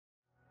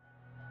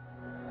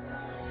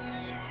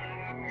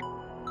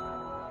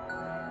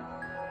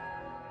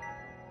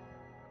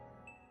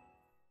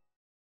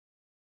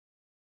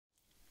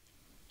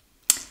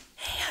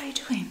how are you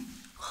doing?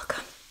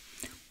 Welcome.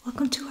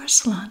 Welcome to our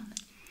salon.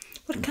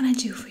 What can I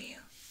do for you?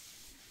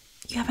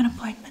 You have an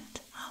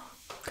appointment? Oh,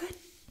 good.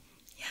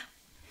 Yeah.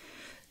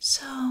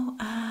 So,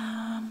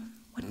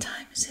 what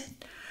time is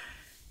it?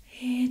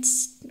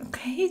 It's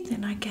okay,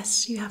 then I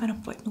guess you have an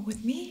appointment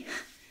with me.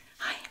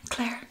 Hi, I'm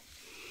Claire.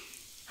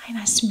 Hi,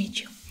 nice to meet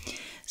you.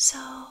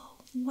 So,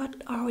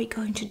 what are we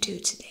going to do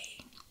today?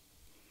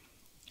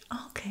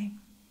 Okay.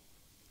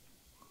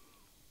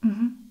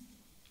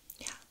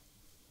 Yeah.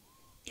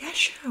 Yeah,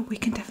 sure, we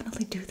can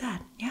definitely do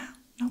that. Yeah,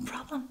 no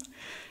problem.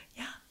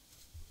 Yeah,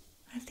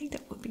 I think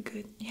that would be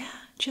good. Yeah,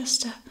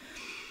 just a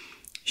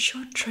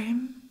short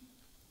trim.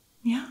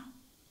 Yeah.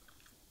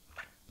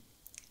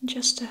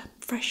 Just to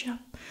fresh up.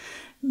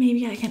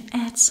 Maybe I can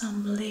add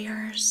some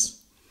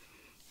layers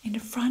in the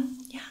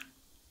front. Yeah.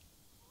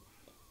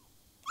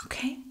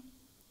 Okay.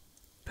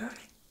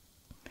 Perfect.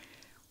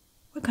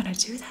 We're gonna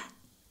do that.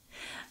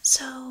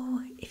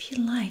 So, if you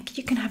like,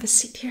 you can have a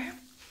seat here.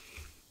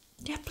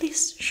 Yeah,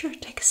 please, sure,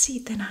 take a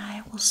seat. Then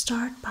I will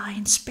start by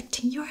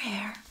inspecting your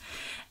hair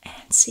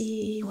and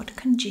see what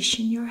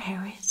condition your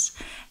hair is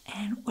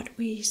and what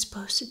we're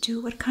supposed to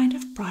do, what kind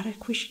of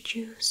product we should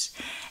use,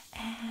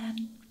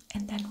 and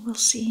then we'll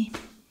see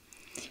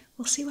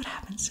what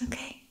happens.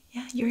 Okay?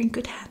 Yeah, you're in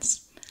good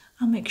hands.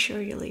 I'll make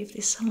sure you leave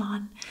this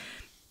salon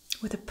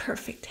with a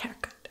perfect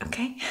haircut.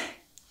 Okay?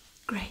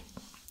 Great.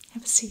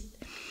 Have a seat.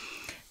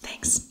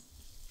 Thanks.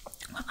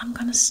 Well, I'm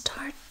gonna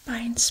start by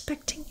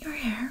inspecting your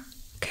hair.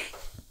 Okay?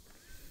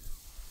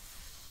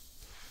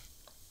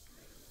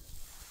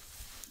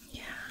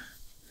 Yeah.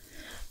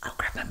 I'll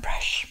grab my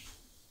brush.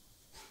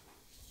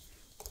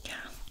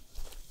 Yeah.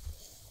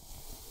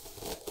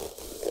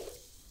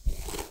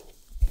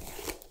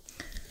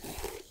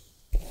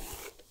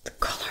 The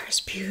color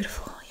is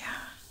beautiful,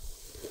 yeah.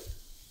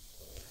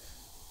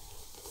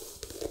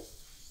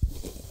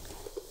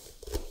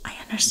 I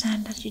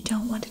understand that you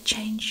don't want to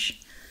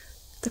change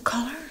the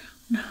color?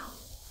 No.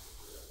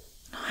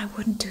 No, I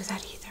wouldn't do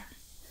that either.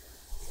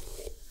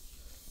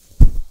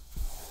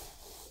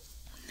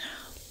 No,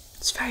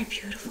 it's very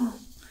beautiful.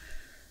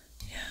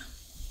 Yeah.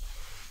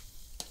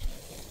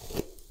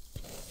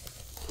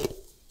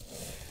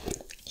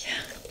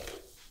 Yeah.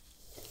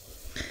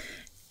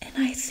 And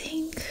I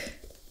think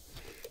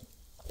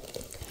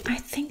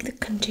the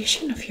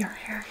condition of your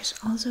hair is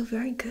also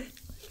very good.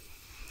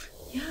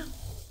 Yeah.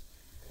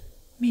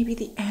 Maybe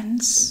the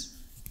ends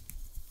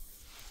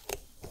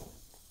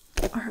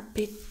are a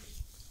bit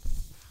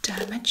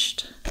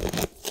damaged.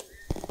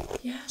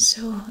 Yeah,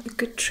 so a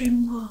good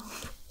trim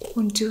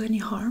won't do any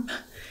harm.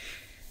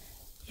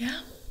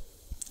 Yeah,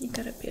 you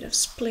got a bit of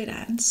split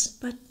ends,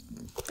 but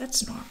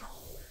that's normal.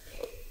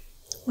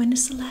 When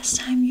is the last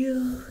time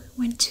you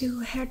went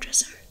to a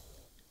hairdresser?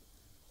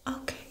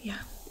 Okay,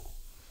 yeah.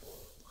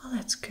 Well,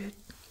 that's good.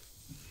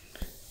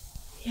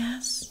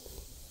 Yes.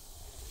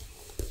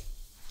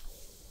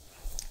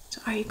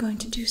 So are you going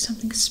to do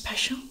something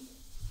special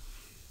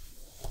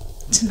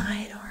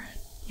tonight or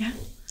yeah?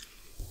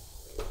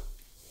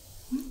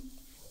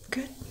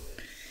 Good.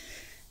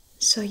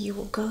 So you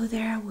will go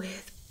there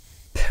with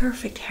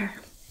perfect hair.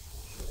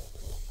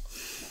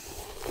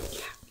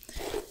 Yeah.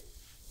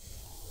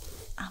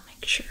 I'll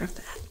make sure of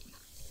that.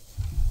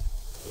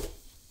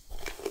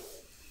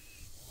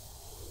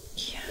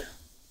 Yeah.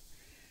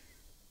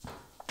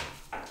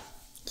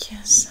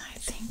 Yes, I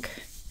think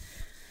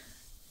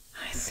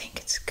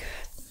it's good.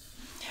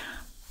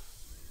 Yeah.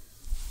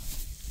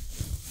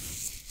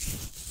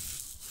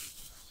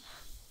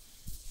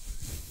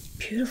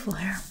 Beautiful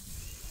hair.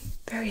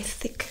 Very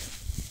thick.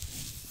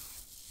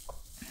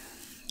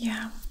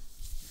 Yeah.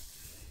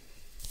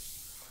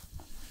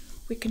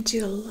 We can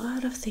do a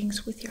lot of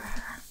things with your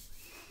hair.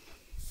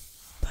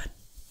 But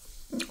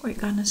we're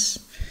gonna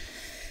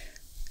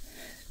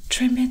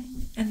trim it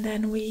and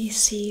then we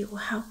see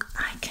how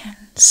I can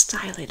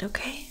style it,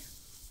 okay?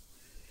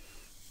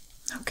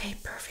 Okay,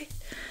 perfect.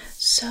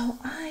 So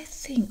I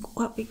think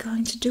what we're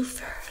going to do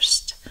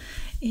first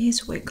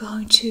is we're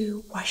going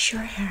to wash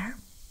your hair.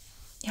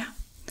 Yeah,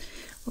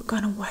 we're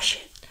gonna wash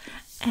it,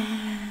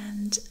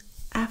 and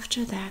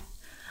after that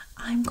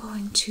I'm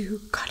going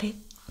to cut it,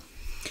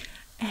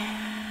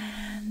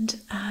 and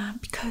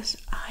because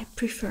I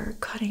prefer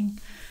cutting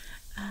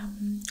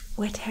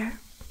wet hair,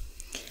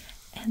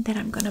 and then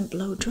I'm gonna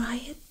blow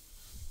dry it,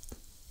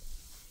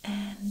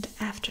 and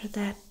after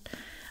that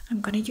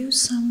I'm gonna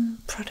use some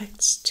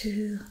products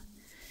to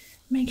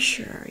make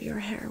sure your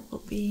hair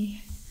will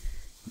be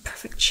in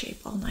perfect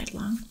shape all night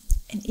long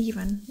and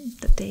even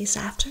the days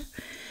after.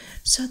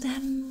 So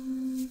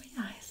then,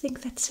 yeah, I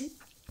think that's it.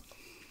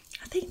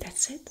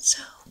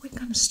 So we're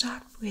gonna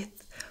start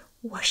with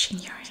washing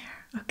your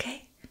hair,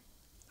 okay?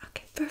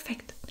 Okay,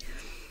 perfect.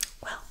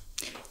 Well,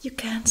 you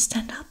can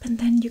stand up and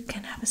then you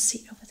can have a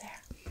seat over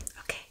there.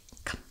 Okay,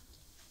 come.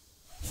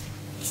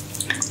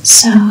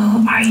 So,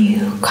 are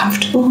you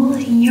comfortable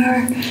in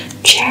your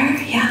chair?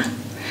 Yeah.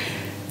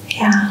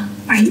 Yeah.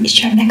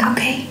 Is your neck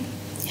okay?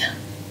 Yeah.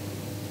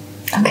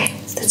 Okay,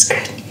 that's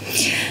good.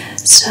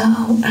 So,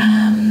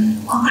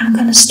 well, I'm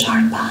gonna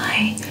start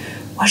by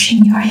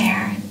washing your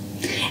hair.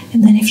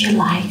 And then if you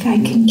like, I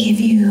can give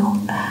you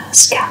a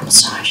scalp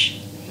massage.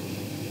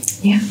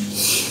 Yeah, I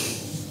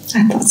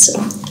thought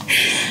so.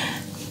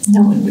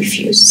 No one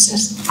refuses a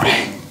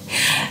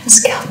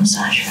scalp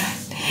massage, right?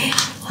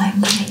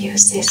 I'm gonna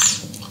use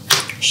this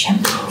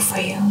shampoo for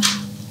you.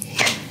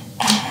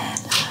 And,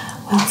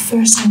 well,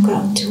 first I'm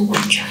going to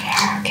wet your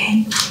hair,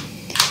 okay?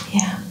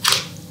 Yeah,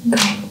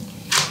 great.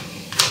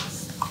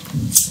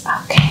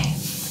 Okay.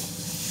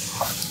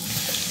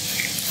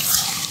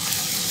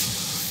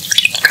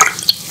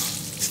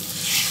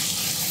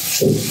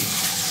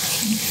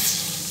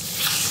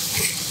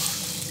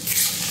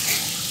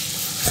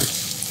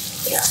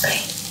 You okay?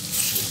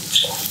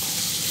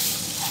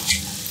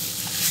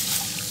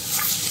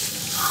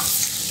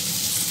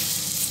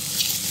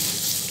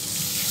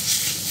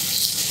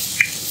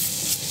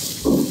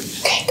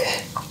 Okay,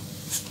 good.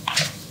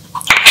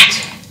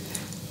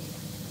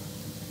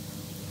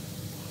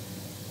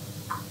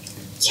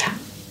 Yeah,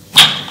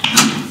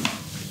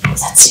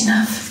 that's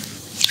enough.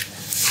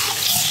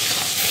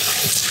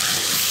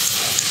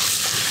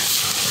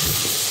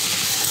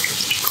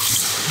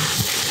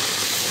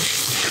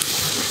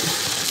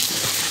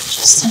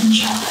 Just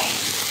enjoy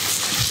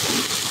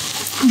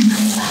and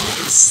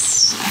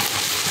relax.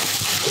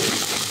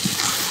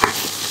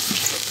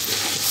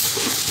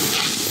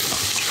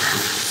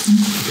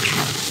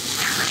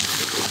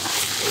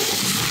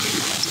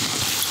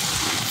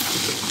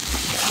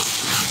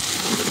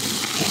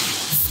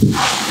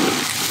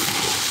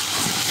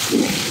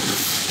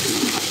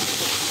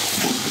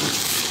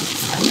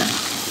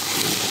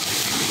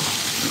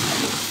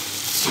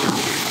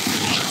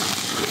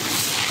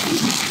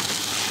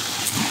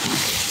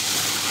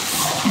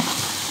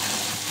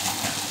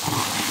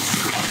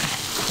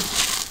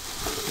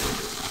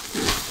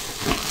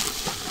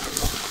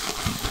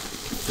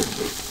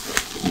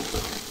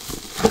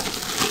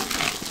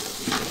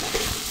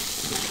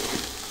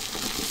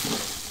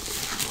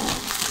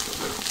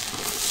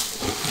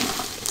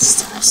 It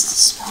starts to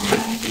smell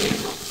good.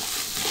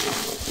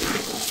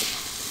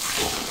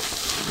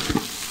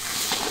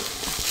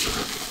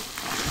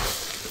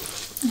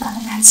 I'm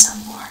gonna add some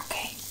more,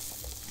 okay?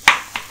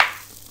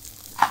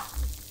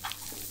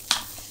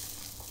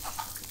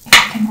 If I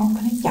can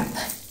open it, yep.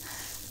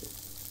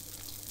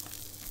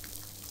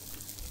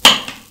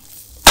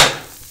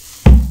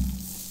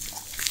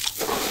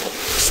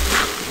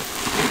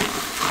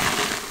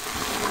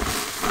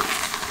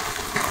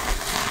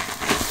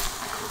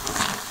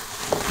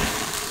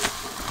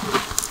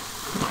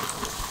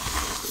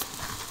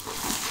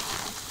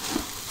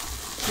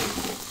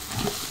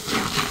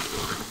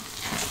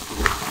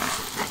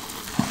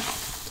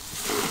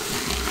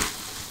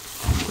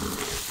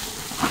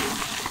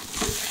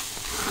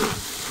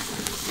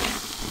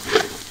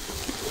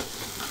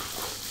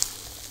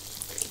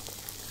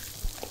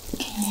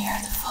 Can you hear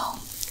the foam?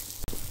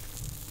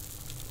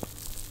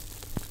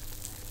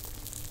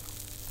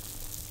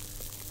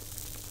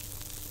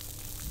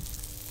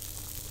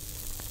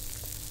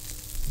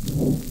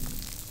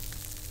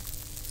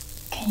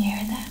 Can you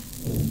hear that?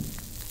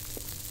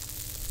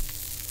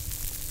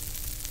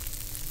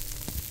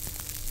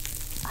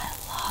 I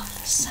love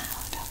the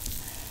sound of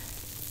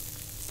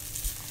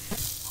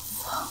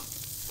foam.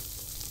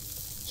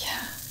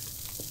 Yeah,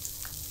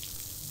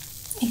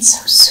 it's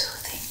so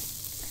soothing.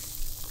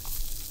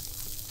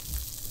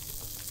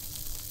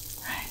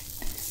 Right.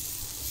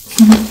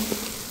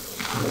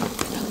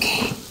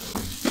 Okay.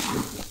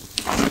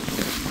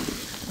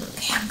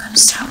 Okay, I'm gonna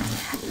start with the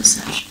head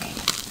massage, okay?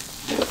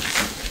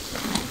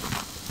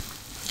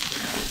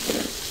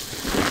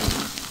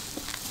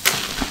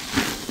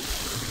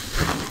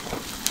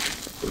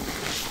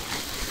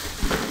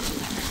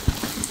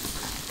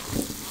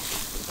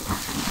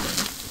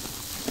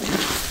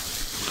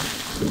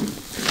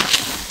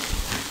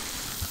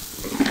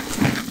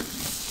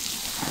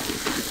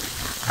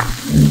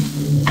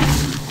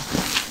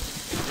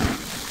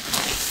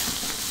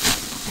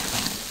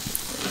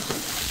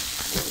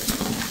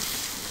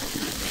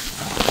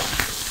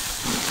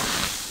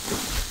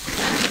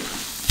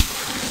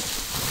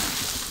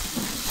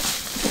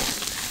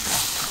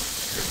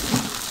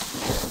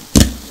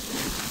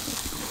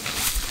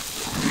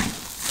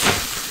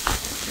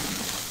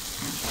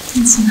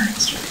 It's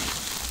nice, right?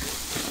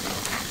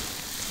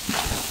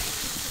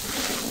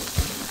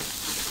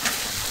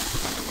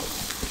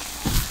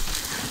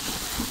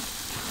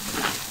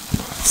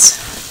 So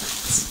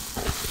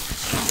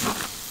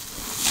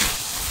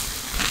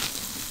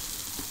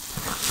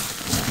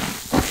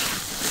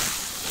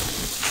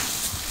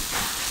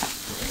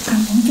I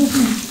won't get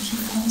rid if you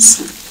fall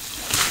asleep.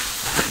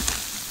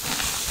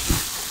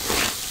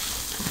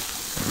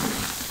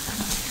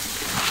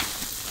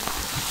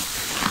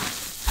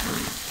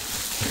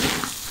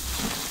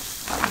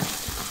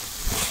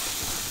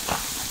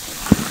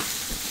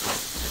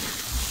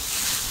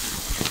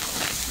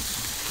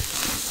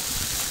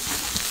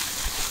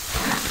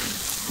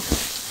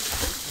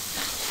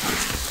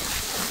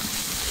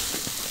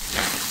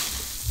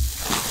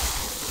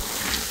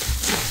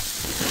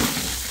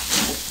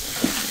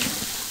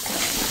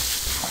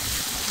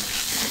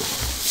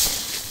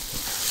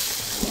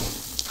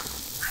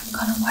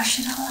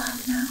 it all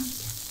out now.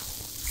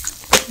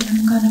 And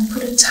I'm gonna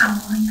put a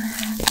towel on your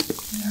head,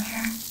 on your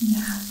hair.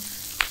 Yeah,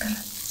 I'm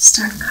gonna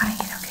start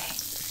cutting it, okay?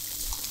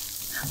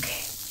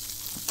 Okay.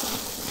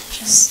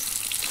 Just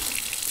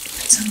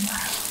put some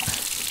water over.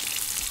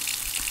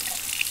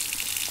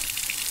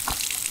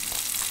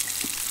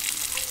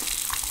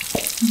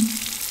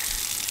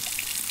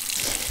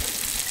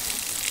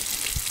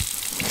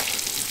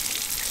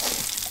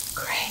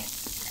 Great.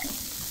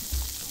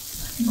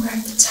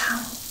 Grab the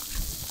towel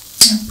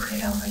and put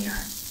it over your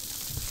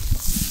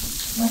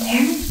wet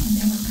hair, and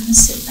then we're gonna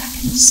sit back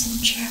in the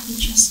same chair we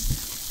just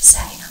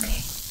sat in,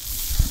 okay?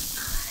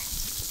 Alright.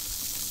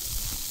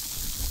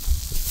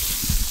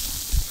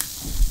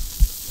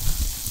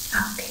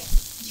 Okay,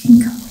 you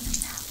can come with me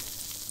now.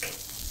 Okay.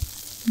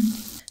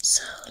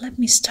 So let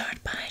me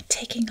start by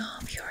taking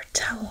off your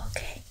towel,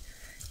 okay?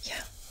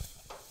 Yeah.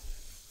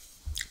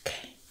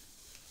 Okay.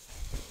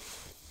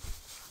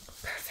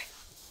 Perfect.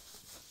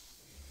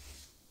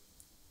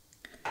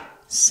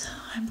 So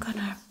I'm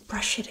gonna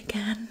brush it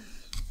again,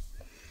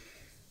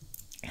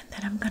 and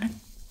then I'm gonna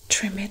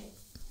trim it.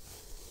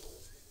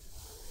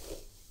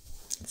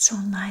 It's so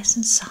nice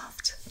and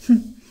soft.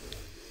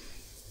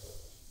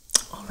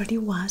 Already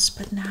was,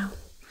 but now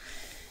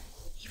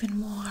even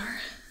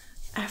more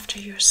after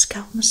your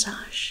scalp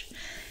massage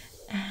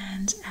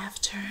and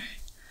after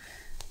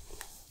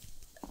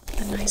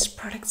the nice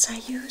products I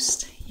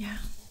used. Yeah.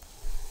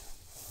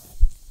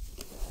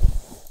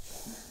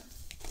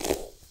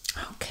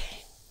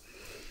 Okay.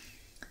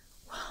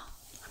 Well,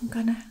 I'm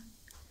gonna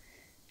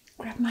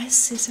grab my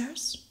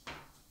scissors.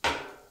 Yeah,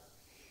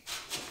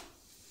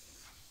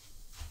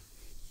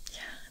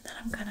 and then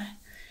I'm gonna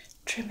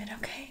trim it,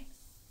 okay?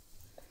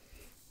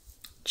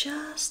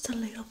 Just a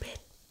little bit.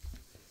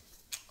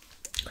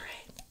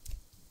 Great.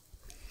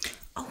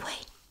 Oh,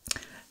 wait.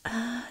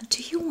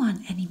 Do you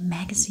want any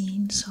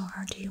magazines,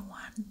 or do you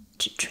want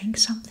to drink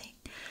something?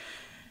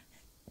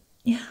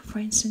 Yeah, for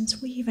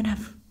instance, we even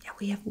have,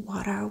 we have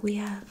water, we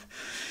have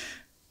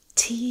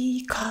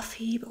tea,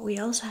 coffee, but we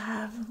also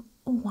have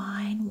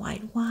wine,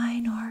 white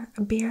wine, or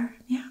a beer.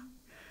 Yeah.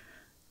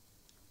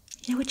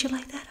 Yeah, would you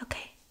like that?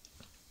 Okay.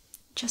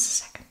 Just a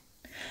second.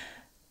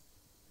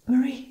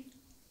 Marie.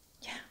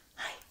 Yeah,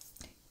 hi.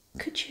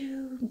 Could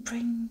you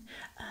bring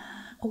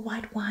a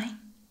white wine?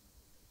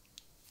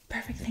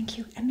 Perfect, thank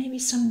you. And maybe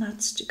some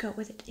nuts to go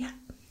with it. Yeah,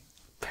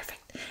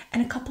 perfect.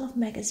 And a couple of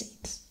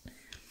magazines.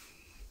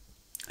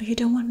 Oh, you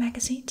don't want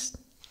magazines?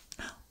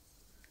 No.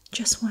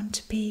 Just want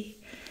to be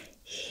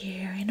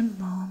here in a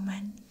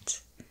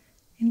moment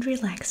and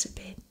relax a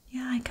bit.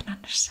 Yeah, I can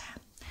understand.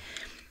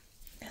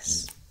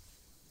 Yes.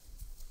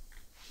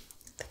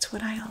 That's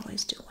what I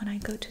always do when I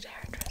go to the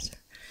hairdresser.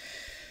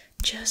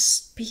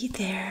 Just be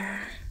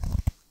there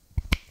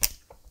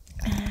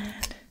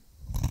and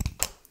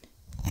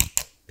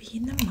be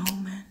in the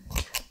moment.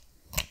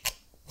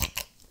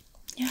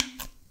 Yeah.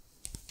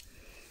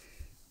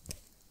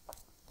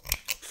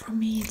 For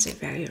me, it's a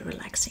very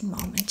relaxing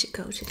moment to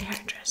go to the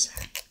hairdresser.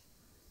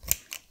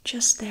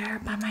 Just there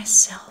by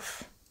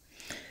myself.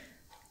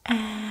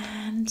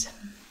 And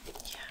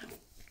yeah,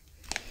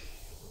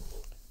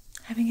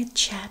 having a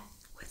chat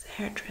with the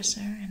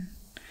hairdresser, and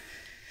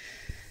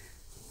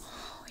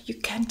you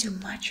can't do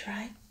much,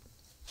 right?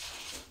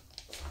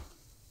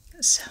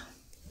 So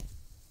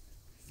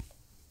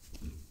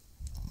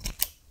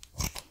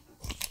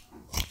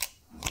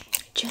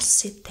just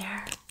sit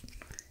there,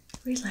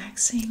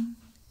 relaxing.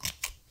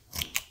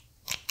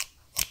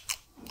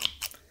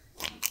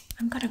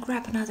 I'm gonna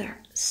grab another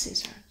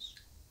scissors.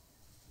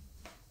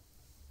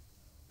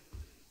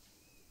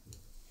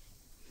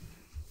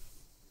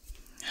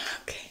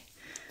 Okay.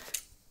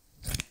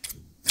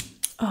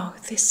 Oh,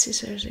 this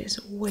scissors is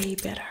way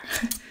better.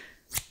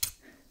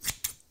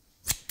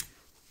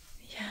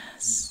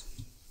 Yes.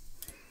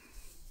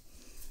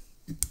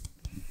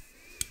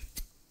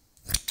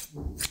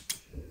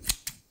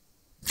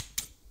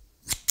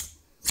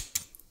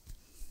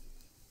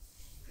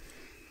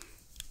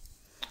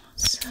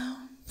 So,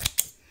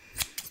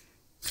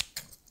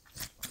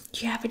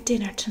 you have a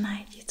dinner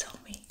tonight, you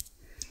told me.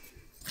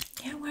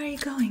 Yeah, where are you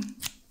going?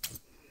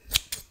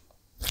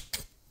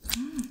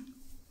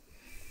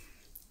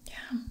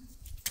 Yeah.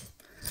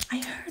 I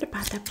heard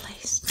about that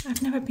place.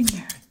 I've never been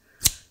there.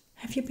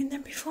 Have you been there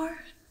before?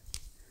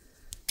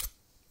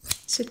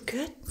 Is it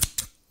good?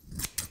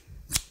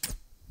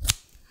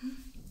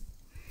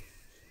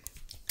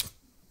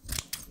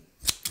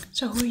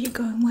 So who are you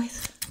going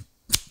with?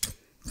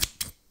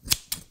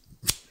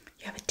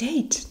 You have a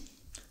date?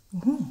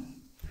 Ooh,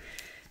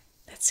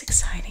 that's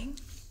exciting.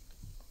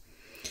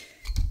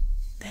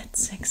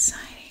 That's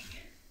exciting.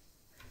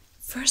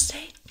 First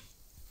date?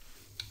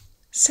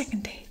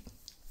 Second date?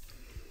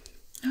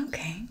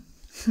 Okay.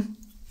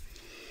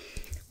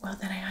 Well,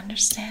 then I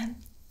understand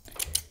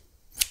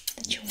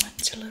that you want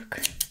to look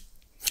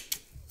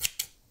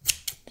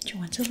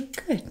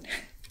good.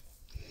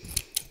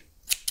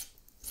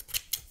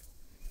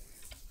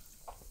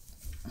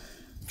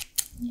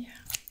 Yeah.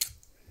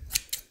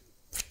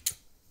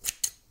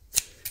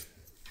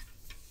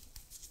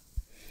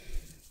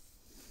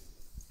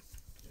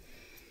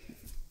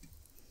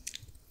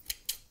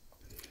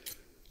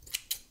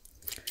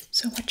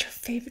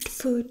 favorite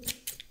food.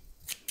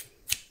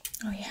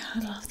 Oh yeah, I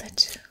love that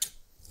too.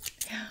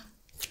 Yeah.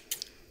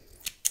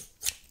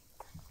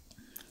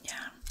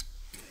 Yeah.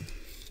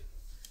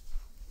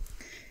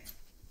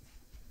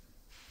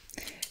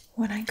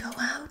 When I go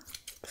out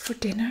for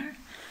dinner,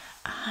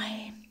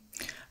 I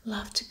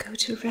love to go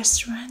to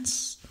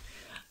restaurants.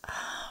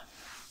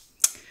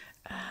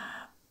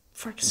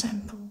 For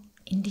example,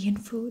 Indian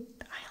food.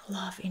 I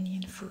love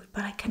Indian food,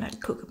 but I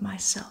cannot cook it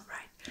myself,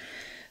 right?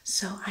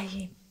 So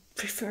I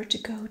prefer to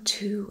go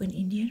to an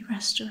Indian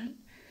restaurant.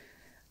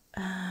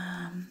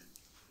 Yeah,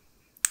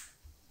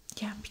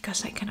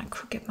 because I cannot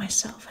cook it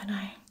myself, and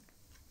I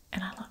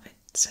love it.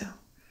 So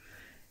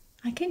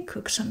I can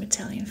cook some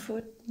Italian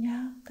food.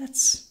 Yeah,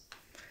 that's,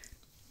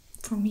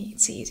 for me,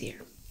 it's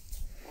easier.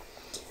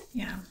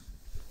 Yeah.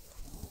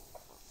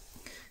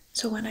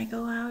 So when I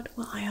go out,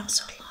 well, I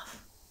also love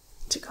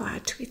to go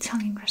out to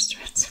Italian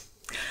restaurants.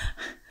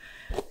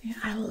 Yeah,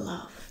 I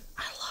love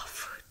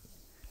food.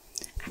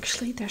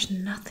 Actually, there's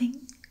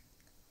nothing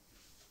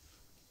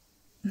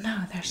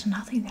that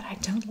I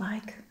don't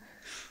like.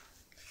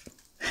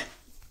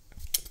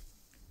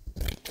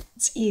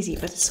 It's easy,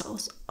 but it's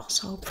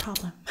also a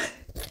problem.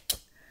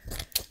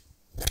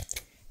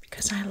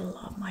 Because I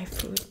love my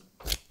food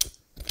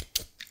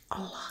a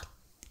lot.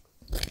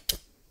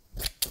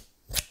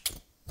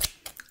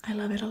 I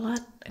love it a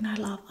lot, and I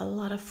love a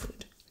lot of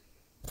food.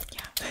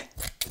 Yeah.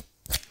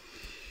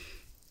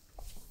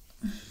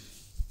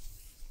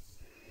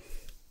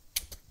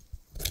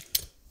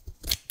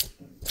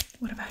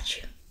 What about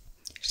you?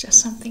 Is there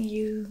something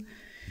you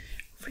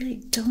really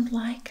don't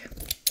like?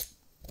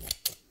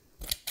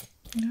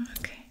 No?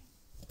 Okay.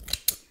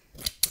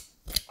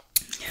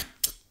 Yeah.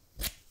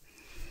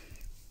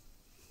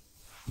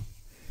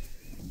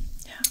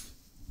 Yeah.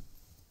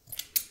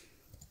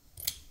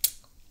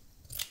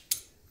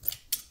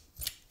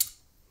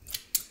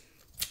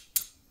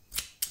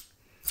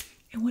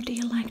 And what do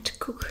you like to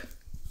cook?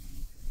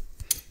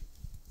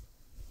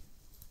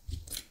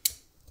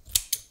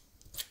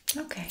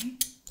 Okay.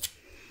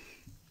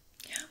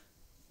 Yeah.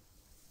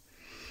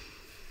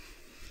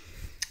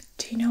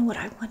 Do you know what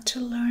I want to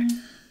learn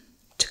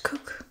to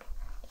cook?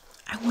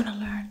 I want to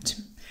learn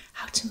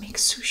how to make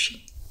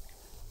sushi.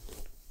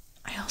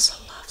 I also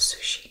love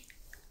sushi.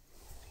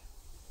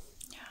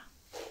 Yeah.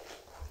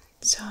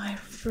 So I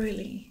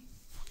really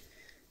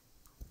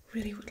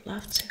would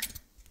love to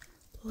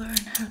learn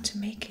how to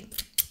make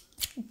it.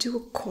 Do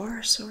a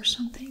course or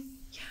something.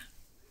 Yeah.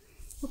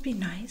 Would be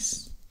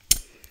nice.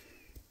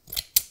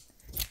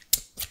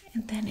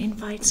 And then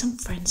invite some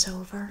friends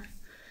over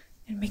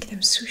and make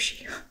them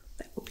sushi.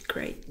 That would be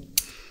great.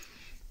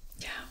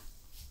 Yeah.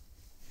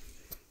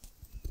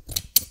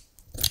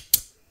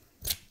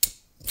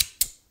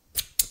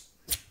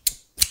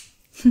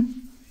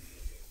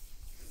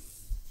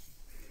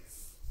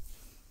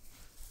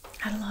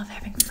 I love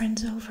having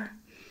friends over.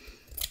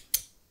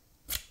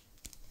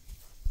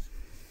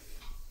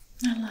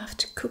 I love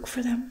to cook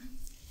for them.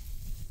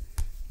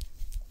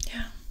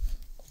 Yeah.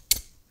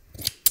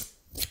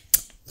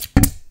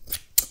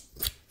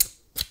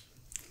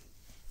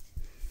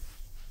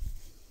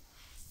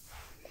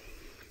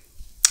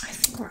 I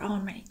think we're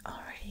already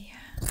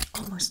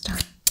almost done.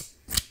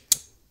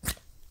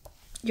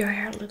 Your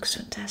hair looks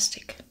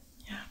fantastic.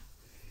 Yeah.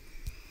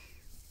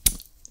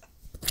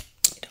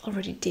 It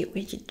already did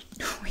when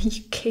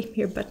you came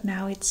here, but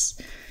now it's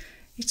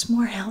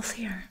more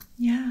healthier.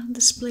 Yeah,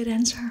 the split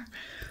ends are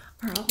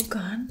all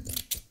gone.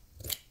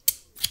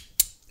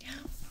 Yeah.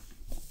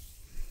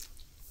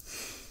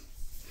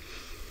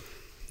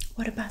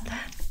 What about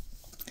that?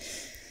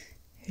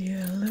 You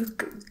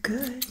look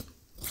good.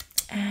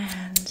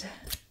 And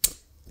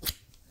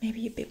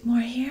maybe a bit more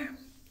here.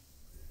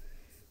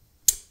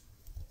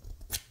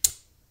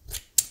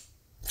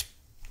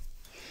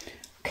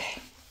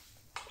 Okay.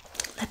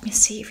 Let me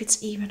see if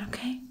it's even,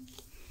 okay?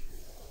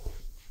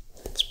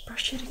 Let's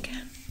brush it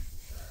again.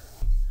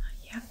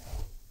 Yep.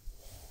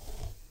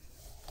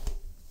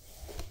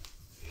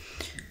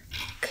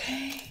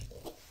 Okay.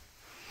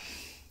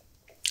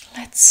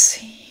 Let's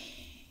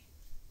see.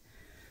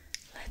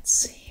 Let's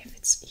see if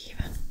it's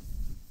even.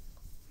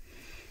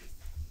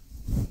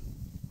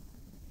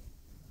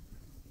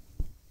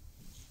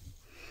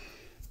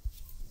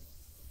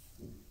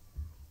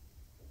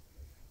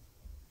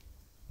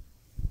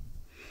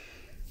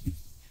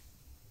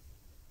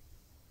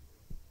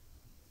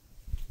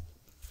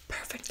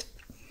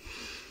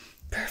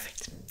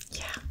 Perfect.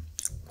 Yeah.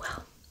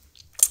 Well,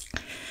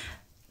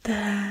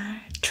 the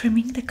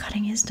trimming, the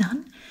cutting is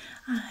done.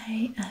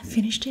 I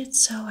finished it,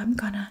 so I'm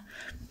gonna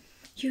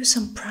use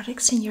some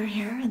products in your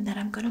hair and then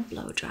I'm gonna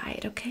blow dry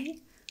it, okay?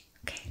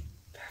 Okay,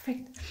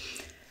 perfect.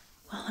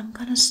 Well, I'm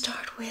gonna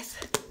start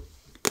with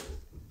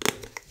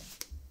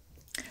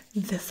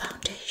the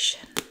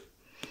foundation.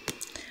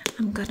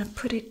 I'm gonna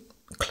put it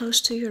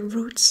close to your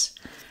roots,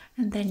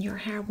 and then your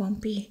hair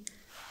won't be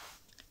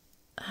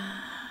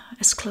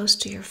as close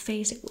to your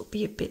face. It will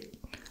be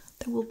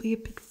there will be a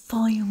bit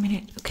volume in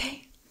it,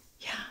 okay?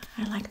 Yeah,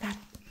 I like that.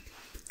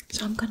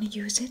 So I'm gonna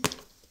use it.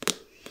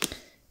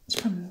 It's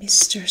from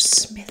Mr.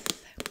 Smith.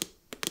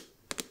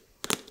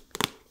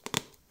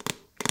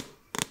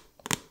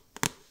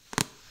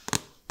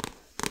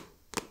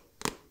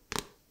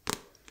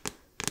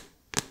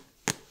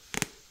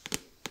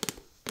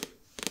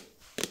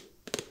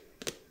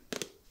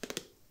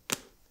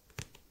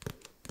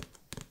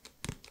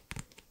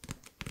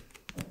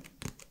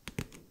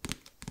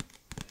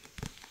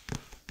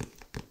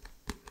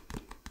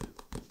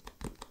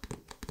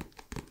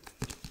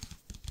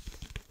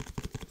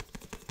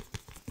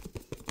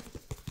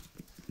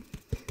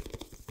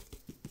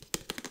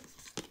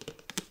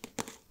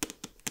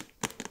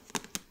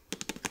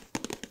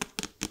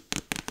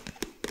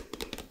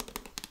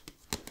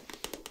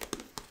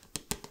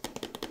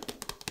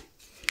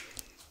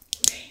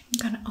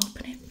 I'm gonna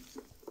open it.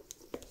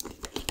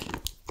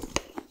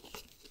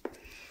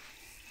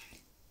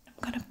 I'm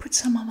gonna put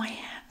some on my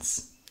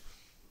hands.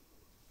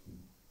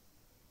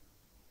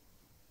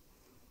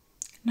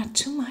 Not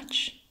too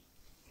much,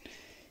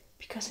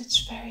 because it's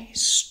very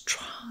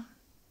strong.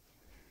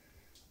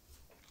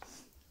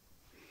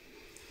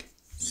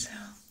 So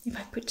if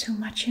I put too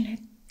much in it,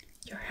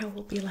 your hair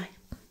will be like,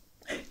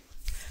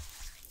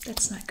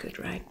 that's not good,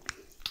 right?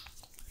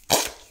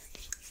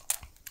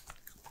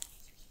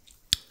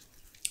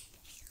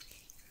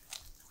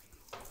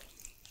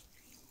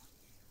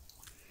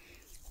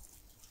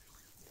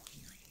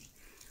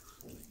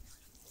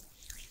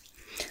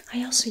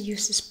 I also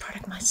use this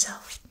product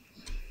myself.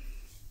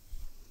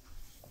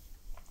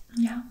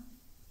 Yeah.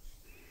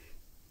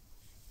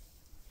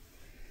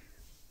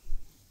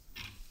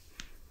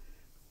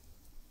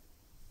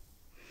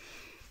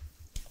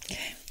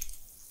 Okay.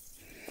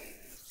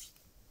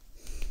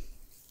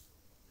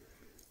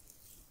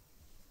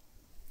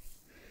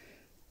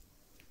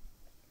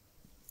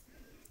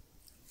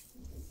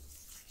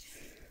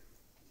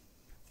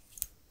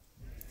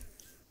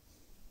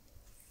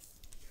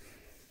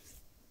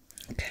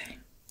 Okay.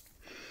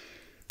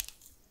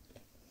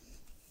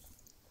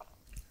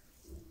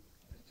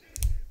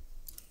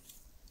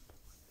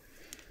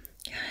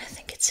 Yeah, I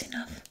think it's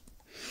enough.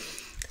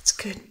 That's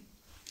good.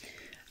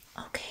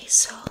 Okay,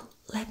 so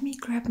let me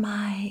grab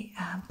my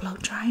blow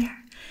dryer,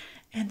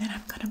 and then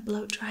I'm gonna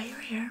blow dry your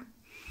hair,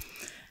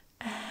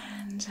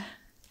 and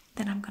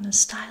then I'm gonna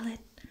style it,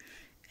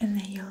 and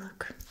then you'll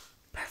look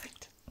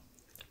perfect.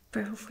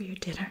 Perfect for your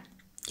dinner,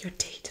 your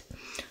date.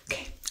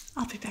 Okay,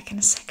 I'll be back in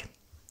a second.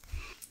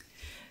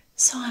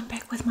 So I'm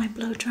back with my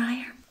blow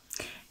dryer,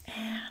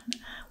 and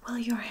well,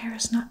 your hair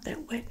is not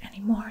that wet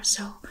anymore,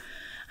 so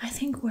I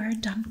think we're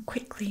done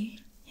quickly.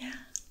 Yeah.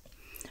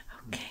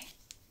 Okay.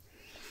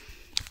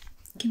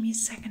 Give me a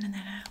second, and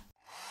then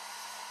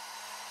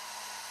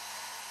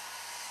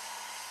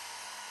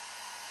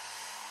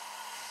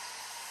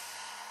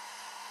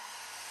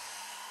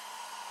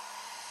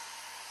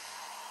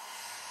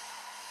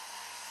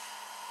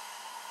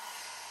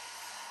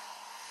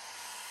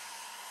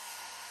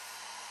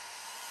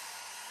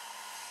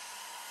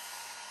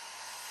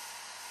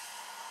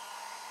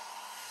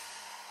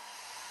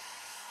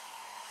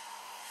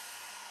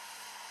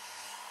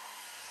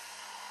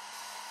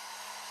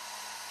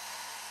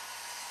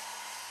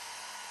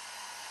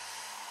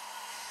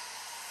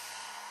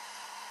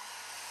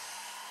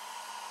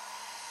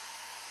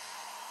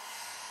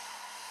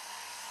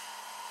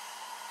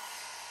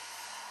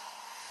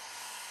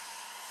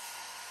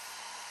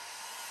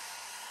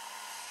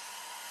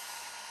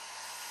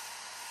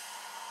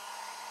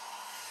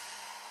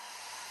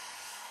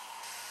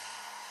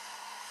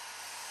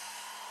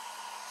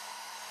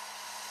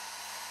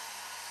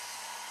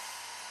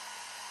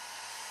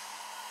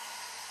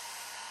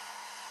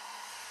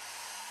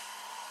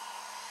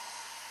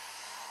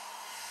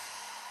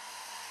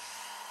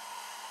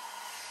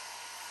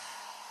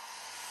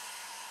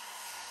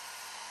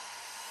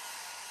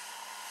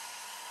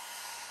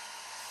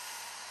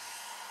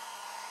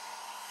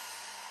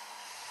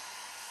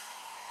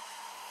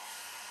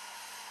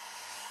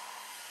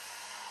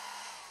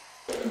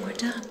we're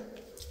done.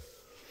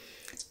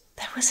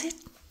 That was it.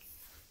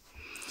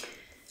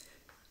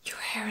 Your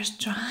hair is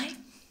dry.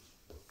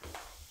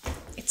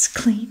 It's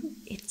clean.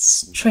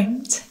 It's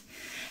trimmed.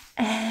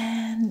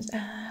 And,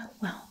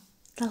 well,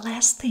 the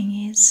last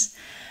thing is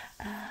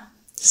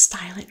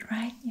style it,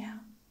 right? Yeah.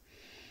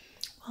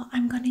 Well,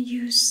 I'm gonna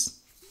use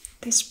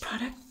this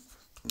product.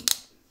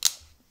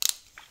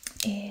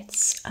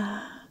 It's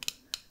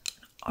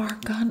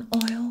argan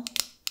oil,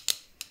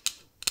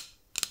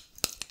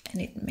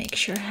 and it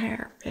makes your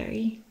hair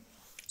very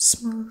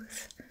smooth.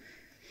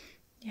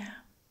 Yeah.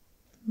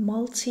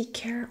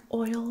 Multi-care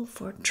oil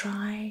for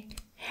dry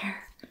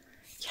hair.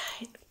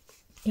 Yeah,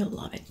 you'll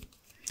love it.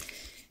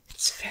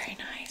 It's very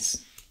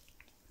nice.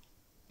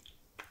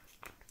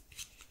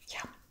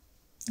 Yeah,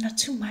 not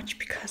too much,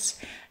 because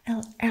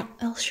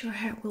else your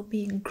hair will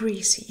be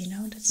greasy, you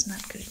know, that's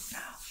not good. No.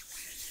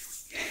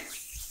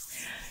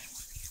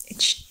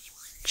 It's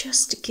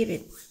just to give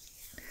it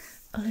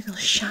a little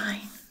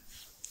shine,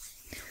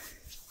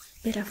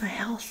 bit of a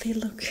healthy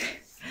look.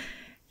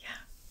 Yeah.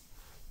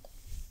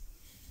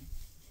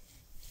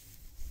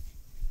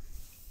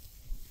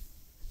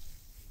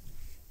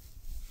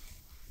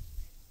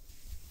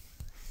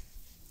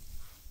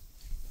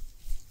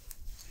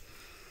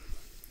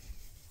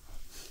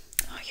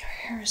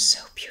 hair is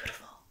so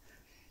beautiful.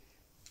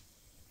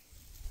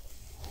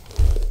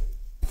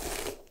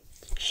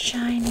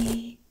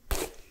 Shiny,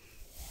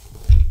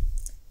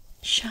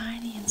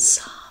 shiny and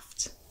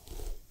soft.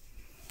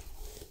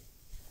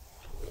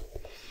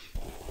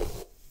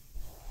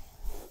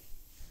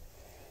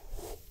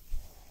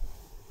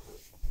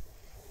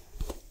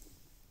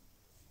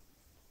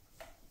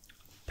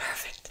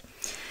 Perfect.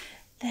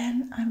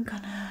 Then I'm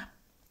gonna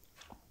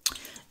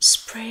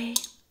spray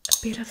a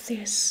bit of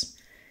this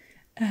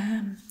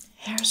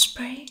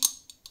hairspray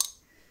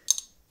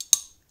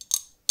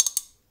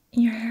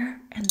in your hair,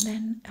 and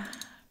then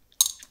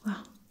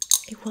well,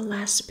 it will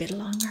last a bit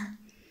longer,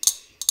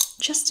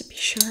 just to be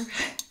sure.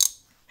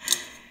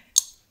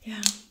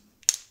 Yeah.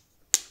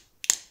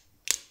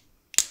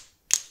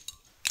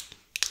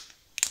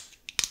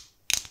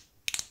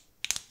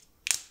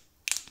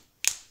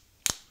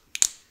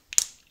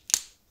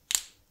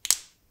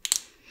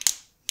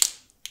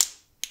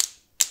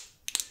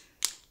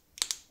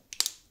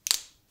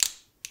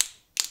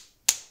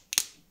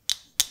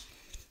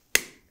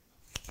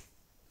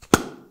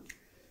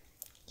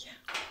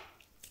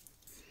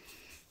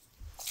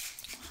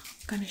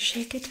 I'm gonna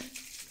shake it.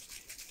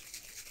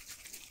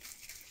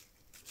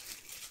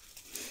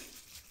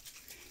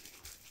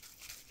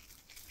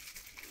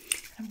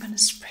 I'm gonna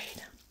spray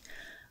it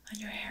on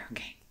your hair,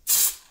 okay?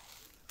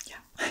 Yeah.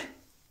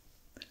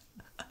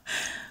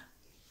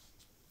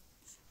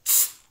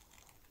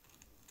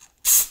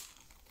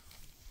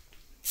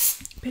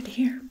 A bit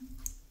here.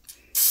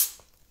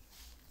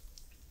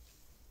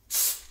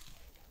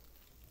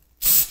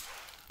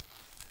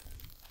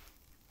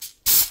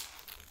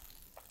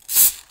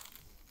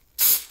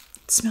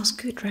 It smells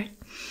good, right?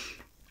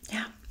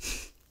 Yeah.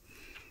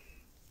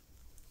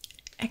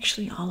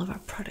 Actually, all of our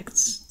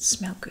products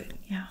smell good,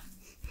 yeah.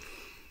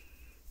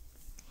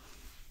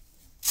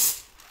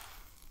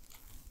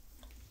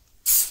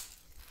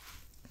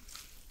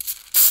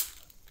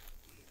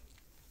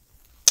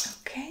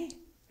 Okay.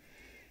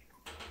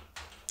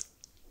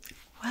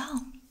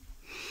 Well,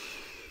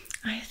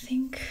 I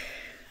think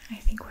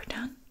we're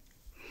done.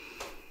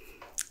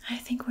 I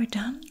think we're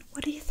done.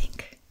 What do you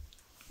think?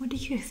 What do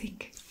you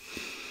think?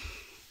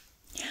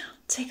 Yeah,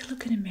 take a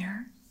look in the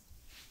mirror.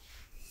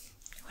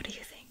 What do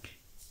you think?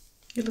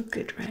 You look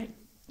good, right?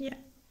 Yeah.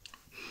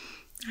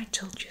 I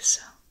told you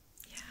so.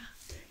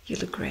 Yeah. You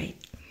look great.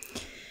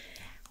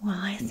 Well,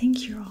 I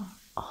think you're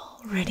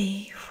all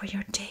ready for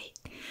your date.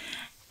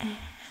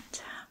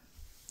 And,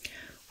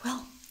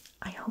 well,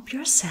 I hope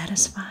you're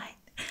satisfied.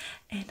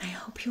 And I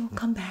hope you will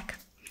come back.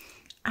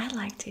 I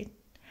liked it.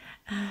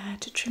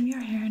 To trim your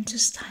hair and to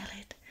style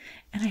it.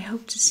 And I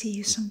hope to see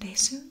you someday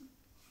soon.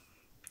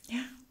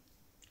 Yeah?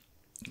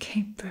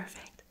 Okay,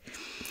 perfect.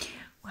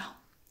 Well,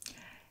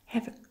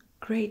 have a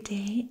great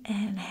day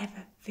and have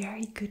a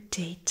very good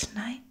date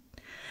tonight.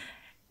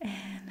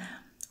 And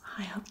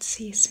I hope to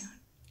see you soon.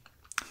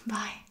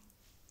 Bye.